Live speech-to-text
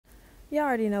Y'all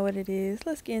already know what it is.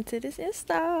 Let's get into this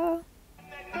install.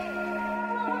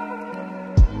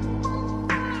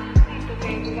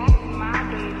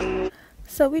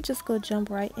 So we just go jump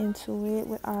right into it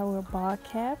with our ball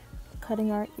cap,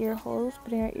 cutting our ear holes,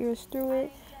 putting our ears through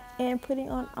it, and putting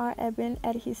on our ebon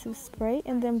adhesive spray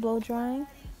and then blow drying.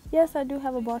 Yes, I do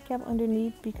have a ball cap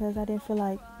underneath because I didn't feel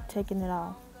like taking it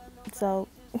off. So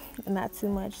not too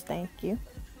much, thank you.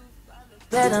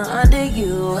 Better under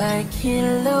you, I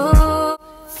can lose.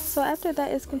 So after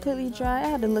that is completely dry, I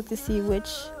had to look to see which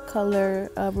color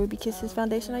Ruby Kisses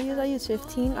foundation I use. I use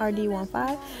 15 RD15,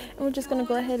 and we're just gonna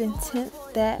go ahead and tint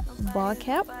that ball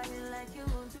cap.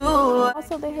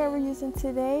 Also, the hair we're using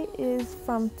today is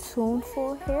from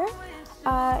Tuneful Hair.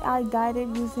 I dyed it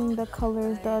using the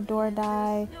colors, the Adore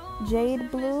Dye Jade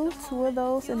Blue, 2 of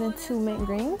those, and then 2 mint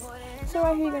greens. So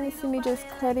right here you're going to see me just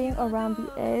cutting around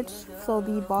the edge so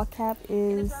the ball cap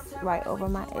is right over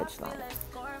my edge line.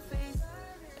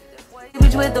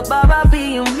 With the bob, I'll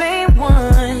be your main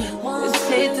one. Let's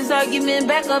take this argument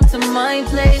back up to my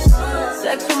place.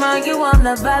 Sex remind you I'm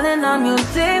not violent on your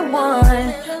day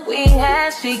one. We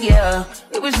had shit, yeah.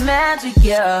 It was magic,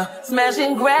 yeah. Smash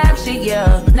and grab shit,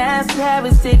 yeah. Nasty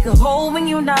habits take a hold when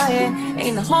you're not here.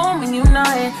 Ain't a home when you're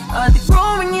not here. They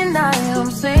grow when you're not here.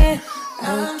 I'm saying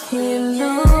I can't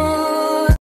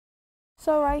lose.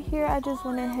 So right here I just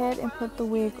went ahead and put the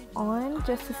wig on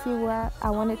just to see where I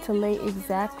want it to lay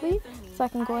exactly, so I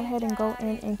can go ahead and go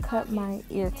in and cut my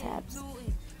ear tabs.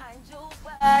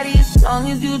 As long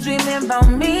as you dreaming about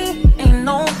me, ain't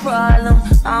no problem.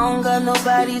 I don't got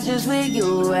nobody just with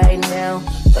you right now.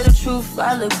 But the truth,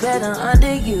 I look better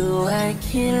under you. I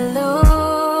can't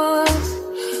lose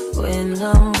when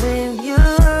I'm with you.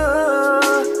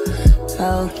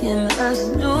 How can us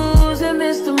lose and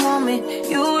miss the moment?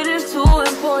 You just too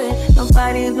important.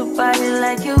 Nobody do body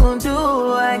like you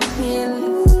do. I can't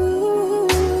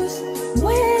lose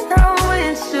when I'm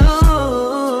with you.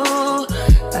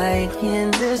 I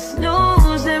can't just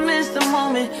lose and miss the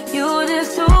moment. You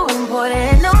just too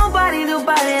important. Nobody do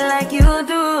body like you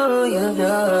do. You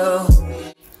do.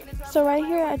 So right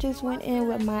here I just went in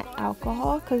with my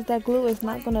alcohol because that glue is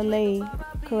not going to lay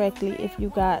correctly if you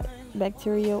got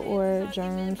bacteria or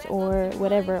germs or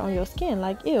whatever on your skin,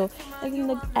 like ew. And then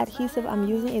the adhesive I'm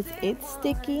using is It's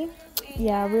Sticky.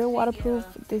 Yeah, real waterproof,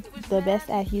 the best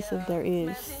adhesive there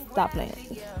is. Stop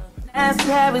playing. Nasty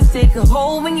habits take a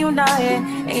hold when you're not here.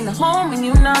 Ain't a home when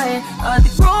you're not here. They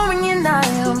grow when you're not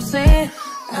here. I'm saying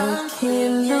I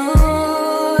can't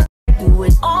lose. Do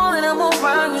it all that I'm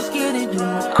around, you're scared to do.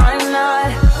 I'm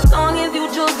not. As long as you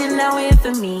joking now here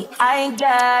for me, I ain't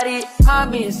got it.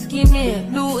 I've been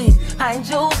scheming, looting, hide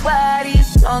your body.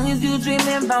 As long as you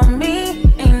dreaming about me,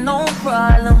 ain't no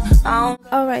problem.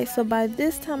 Alright, so by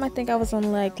this time I think I was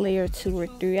on like layer 2 or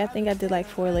 3. I think I did like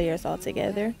 4 layers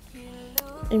altogether.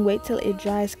 And wait till it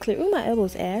dries clear. Ooh, my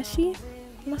elbow's ashy.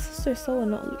 My sister's so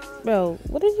annoying. Bro,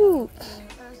 what did you...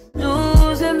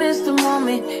 Lose and miss the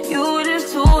moment. You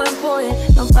just too important.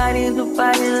 Nobody do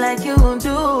body like you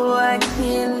do. I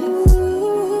can't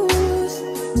lose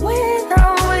when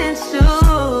I'm with you.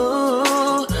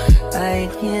 I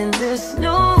can't just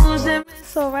lose and...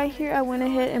 So right here I went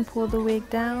ahead and pulled the wig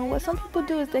down. What some people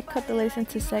do is they cut the lace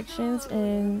into sections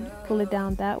and pull it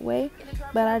down that way,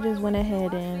 but I just went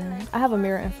ahead and I have a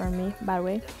mirror in front of me, by the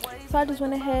way, so I just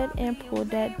went ahead and pulled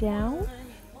that down.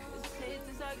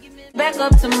 Back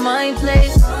up to my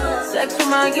place. Sex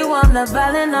remind you I'm not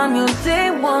violent on your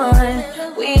day one.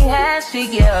 We had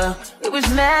shit, yeah. It was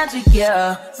magic,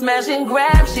 yeah. Smash and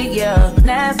grab shit, yeah.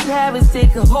 Nasty habits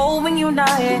take a hold when you're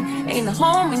not here. Ain't a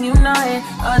home when you're not here.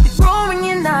 They grow when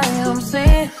you're not here. I'm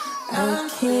saying I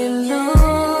can't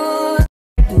lose.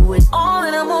 Do it all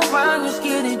that I'm around, you're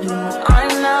scared to do.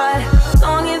 I'm not. As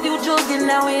long as you joking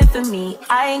now here for me,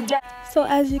 I ain't got. So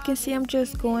as you can see, I'm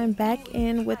just going back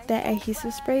in with that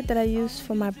adhesive spray that I used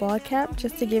for my ball cap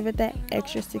just to give it that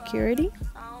extra security.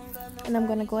 And I'm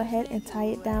going to go ahead and tie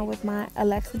it down with my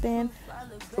Alexa band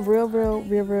real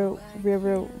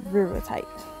tight.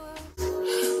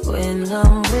 When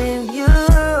I'm with you,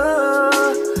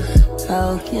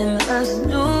 how can us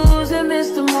lose and miss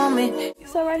the moment?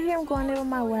 So right here I'm going in with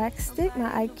my wax stick, my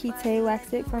Aikite wax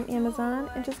stick from Amazon.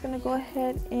 I'm just going to go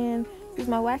ahead and use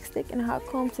my wax stick and hot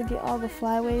comb to get all the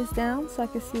flyaways down so I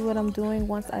can see what I'm doing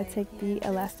once I take the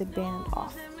elastic band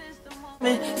off.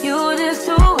 You just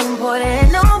too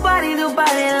important. Nobody do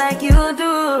body like you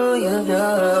do. You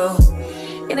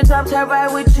do. In the top tier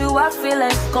right with you, I feel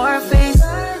like Scarface.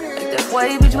 Like that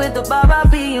white bitch with the bob, I'll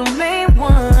be your main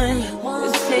one.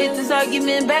 Let's take this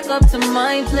argument back up to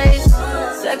my place.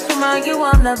 Sex remind you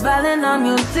I'm not violent on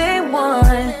you day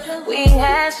one. We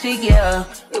had shit, yeah,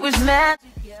 it was mad.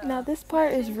 Now this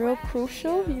part is real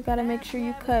crucial. You gotta make sure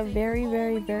you cut very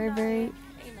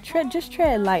just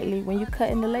tread lightly when you cut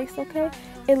in the lace, okay?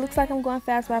 It looks like I'm going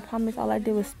fast, but I promise all I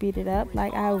did was speed it up.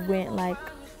 Like I went like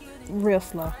real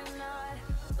slow.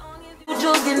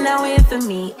 Joking now in for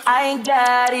me, I ain't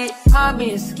got it. I've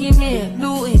been scheming,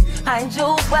 looting, hide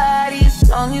your body. As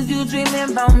long as you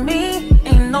dreaming about me,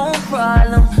 ain't no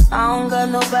problem. I don't got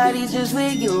nobody just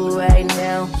with you right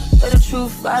now. But the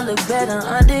truth, I look better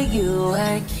under you.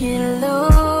 I can't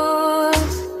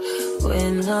lose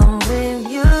when I'm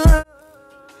with you.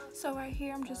 So right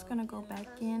here, I'm just gonna go back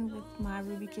in with my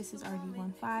Ruby Kisses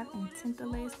RD15 and tint the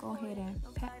lace. Go ahead and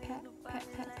pat,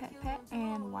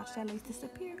 and watch that lace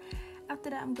disappear.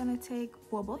 After that, I'm gonna take,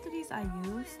 well, both of these I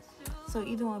used, so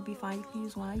either one would be fine. You can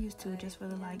use one. I used two just for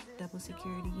the like double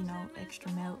security, you know,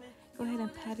 extra melt. Go ahead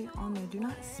and pat it on there. Do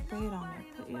not spray it on there.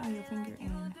 Put it on your finger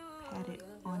and pat it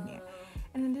on there.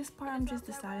 And in this part, I'm just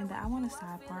deciding that I want a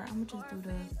side part. I'm gonna just do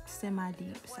the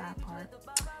semi-deep side part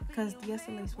because the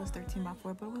other lace was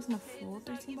 13x4, but it wasn't a full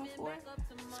 13x4.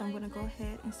 So I'm gonna go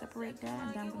ahead and separate that,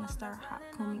 and then I'm gonna start hot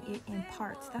combing it in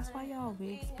parts. That's why y'all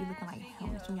wigs be looking like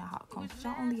helmets when y'all hot comb, because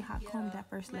y'all only hot comb that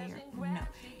first layer. No,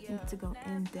 you need to go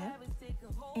in depth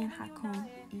and hot comb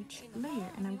each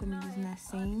layer. And I'm gonna be using that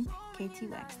same KT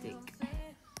wax stick.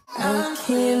 I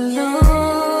can't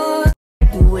lose.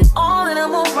 Do it all and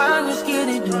I'm around, you're scared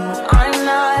to do it. I'm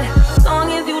not. As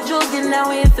long as you joking now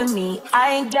in for me,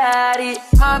 I ain't got it.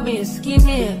 I've been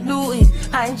scheming, looting,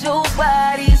 hide your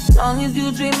body. As long as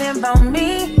you dreaming about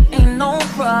me, ain't no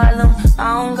problem.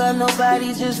 I don't got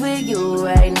nobody just with you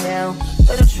right now.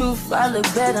 But the truth, I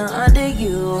look better under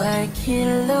you. I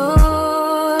can't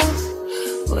lose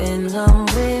when I'm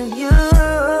with you.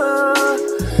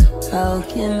 How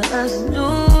can us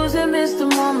lose and miss the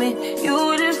moment?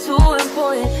 You just too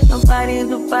important. Nobody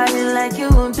do body like you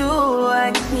do.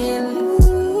 I can't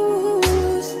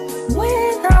lose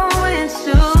when I'm with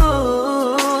you.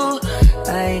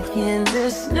 I can't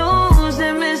just lose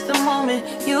and miss the moment.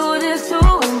 You just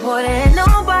too important.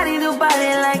 Nobody do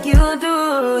body like you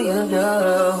do. You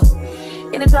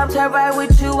do. In the top tier ride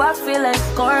with you, I feel like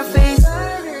Scarface.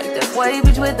 Like that white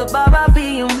bitch with the bob, I'll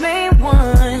be your main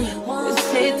one.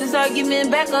 Take this argument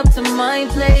back up to my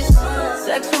place.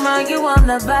 Sex remind you I'm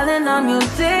not violent on you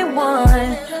day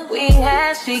one. We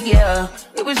had shit, yeah,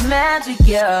 it was magic,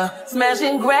 yeah. Smash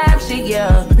and grab shit,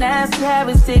 yeah. Nasty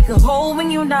habits take a hold when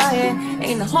you're not here.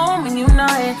 Ain't a home when you're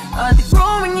not here. Are they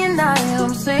grown when you're not here?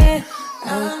 I'm saying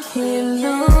I can't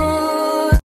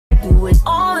lose. Do it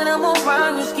all and I'm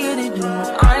around, you're scared to do it.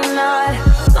 I'm not.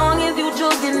 As long as you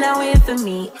joking now in for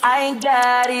me, I ain't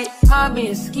got it. I've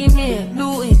been scheming,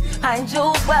 looting, hide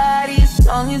your body. As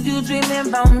long as you dreaming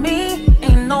about me,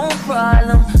 ain't no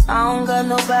problem. I don't got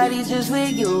nobody just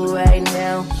with you right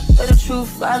now. But the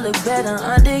truth, I look better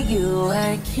under you.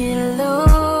 I can't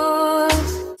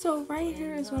lose. So right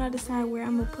here is when I decide where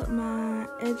I'm gonna put my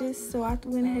edges. So I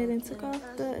went ahead and took off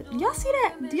the, y'all see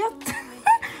that? Y'all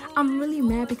I'm really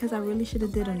mad because I really should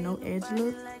have did a no edge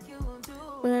look.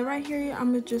 But right here,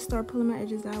 I'm gonna just start pulling my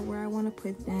edges out where I want to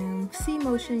put them. C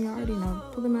motion, you already know.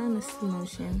 Pull them out in a C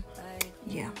motion.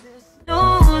 Yeah.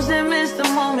 Lose and miss the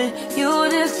moment. You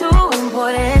just too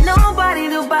important. Nobody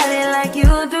do body like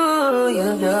you do.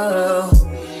 You do.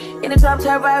 In the top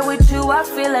tier ride with you, I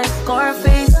feel like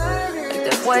Scarface. Like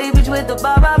that white bitch with the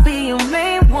bob, I'll be your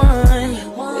main one.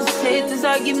 Let's take this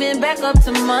argument back up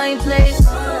to my place.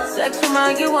 Sex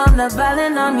remind you I'm not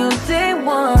violent on you day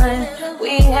one.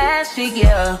 We had shit,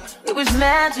 yeah, it was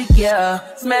magic, yeah.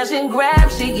 Smash and grab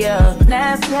shit, yeah.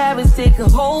 Nasty habits take a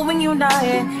hold when you're not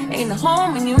here. Ain't a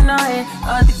home when you're not here.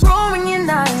 Are they grown when you're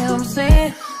not here? I'm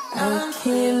saying I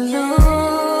can't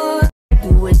lose.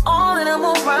 Do it all and I'm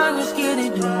around, you're scared to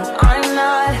do it. I'm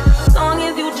not. As long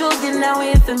as you joking now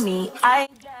in for me,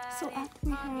 So after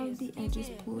we have the edges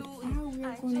pulled out, we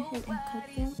are going ahead and cut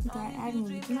them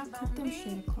diagonally. Do not cut them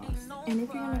straight across. And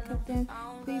if you're going to cut them,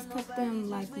 please cut them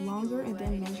like longer and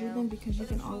then measure them, because you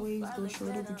can always go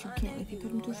shorter, but you can't. If you cut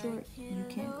them too short, you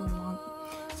can't go longer.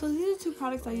 So these are two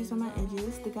products I use on my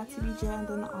edges, the Got To Be Gel and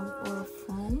then the olive oil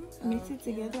foam. Mix it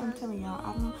together. I'm telling y'all,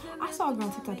 I don't know. I saw a girl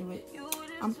on TikTok do it.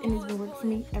 And it's been working for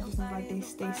me ever since. Like they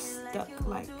stay stuck,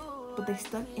 like, but they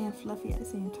stuck and fluffy at the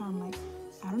same time. Like,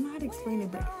 I don't know how to explain it,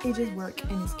 but it just works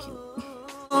and it's cute.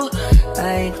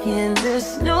 I can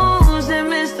just lose and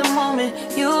miss the moment.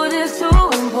 You just too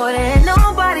important.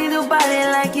 Nobody do body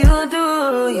like you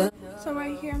do. So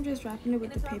right here, I'm just wrapping it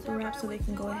with the paper wrap so they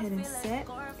can go ahead and set.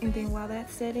 And then while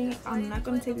that's setting, I'm not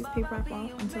going to take this paper wrap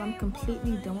off until I'm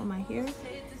completely done with my hair.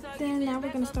 then now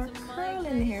we're going to start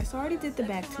curling the hair. So I already did the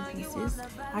back 2 pieces.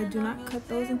 I do not cut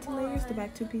those into layers, the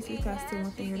back 2 pieces, because I still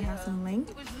want the hair to have some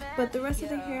length. But the rest of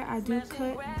the hair I do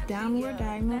cut downward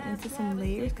diagonal into some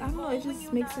layers. I don't know, it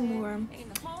just makes it more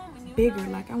bigger.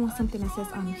 Like I want something that says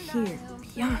I'm here,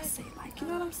 Beyonce, like, you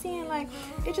know what I'm saying? Like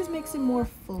it just makes it more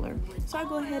fuller. So I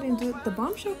go ahead and do the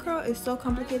bombshell curl. Is so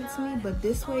complicated to me, but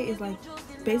this way is like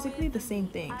basically the same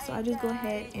thing. So I just go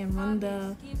ahead and run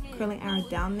the curling iron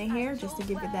down the hair just to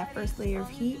give it that first layer of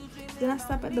heat. Then I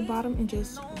stop at the bottom and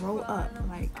just roll up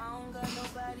like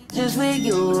just with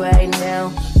you right now.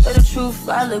 For the truth,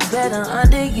 I look better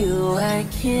under you. I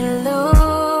can't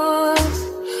lose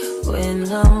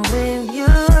when I'm with you.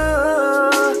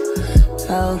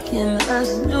 How can us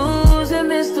lose and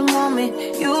miss the moment?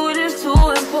 You just too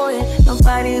important.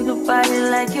 Nobody do body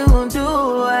like you do.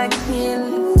 I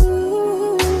can't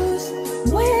lose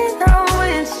when I'm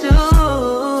with you.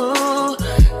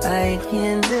 I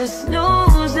can't just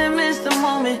lose and miss the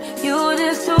moment. You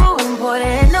just too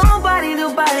important. Nobody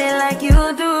do body like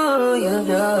you do. You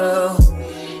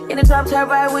do. In the top tier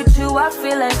right with you, I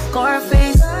feel like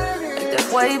Scarface. Like that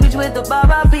white bitch with the bob,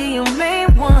 I'll be your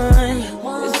main one.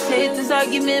 Let's take this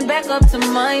argument back up to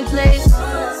my place.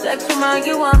 Sex remind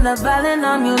you I'm not violent,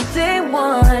 I'm your day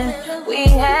one. We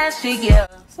had shit, yeah.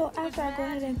 So after I go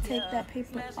ahead and take that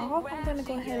paper off, I'm going to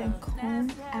go ahead and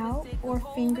comb out or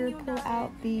finger pull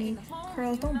out the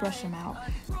curls. Don't brush them out.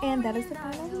 And that is the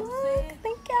final look.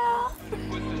 Thank y'all.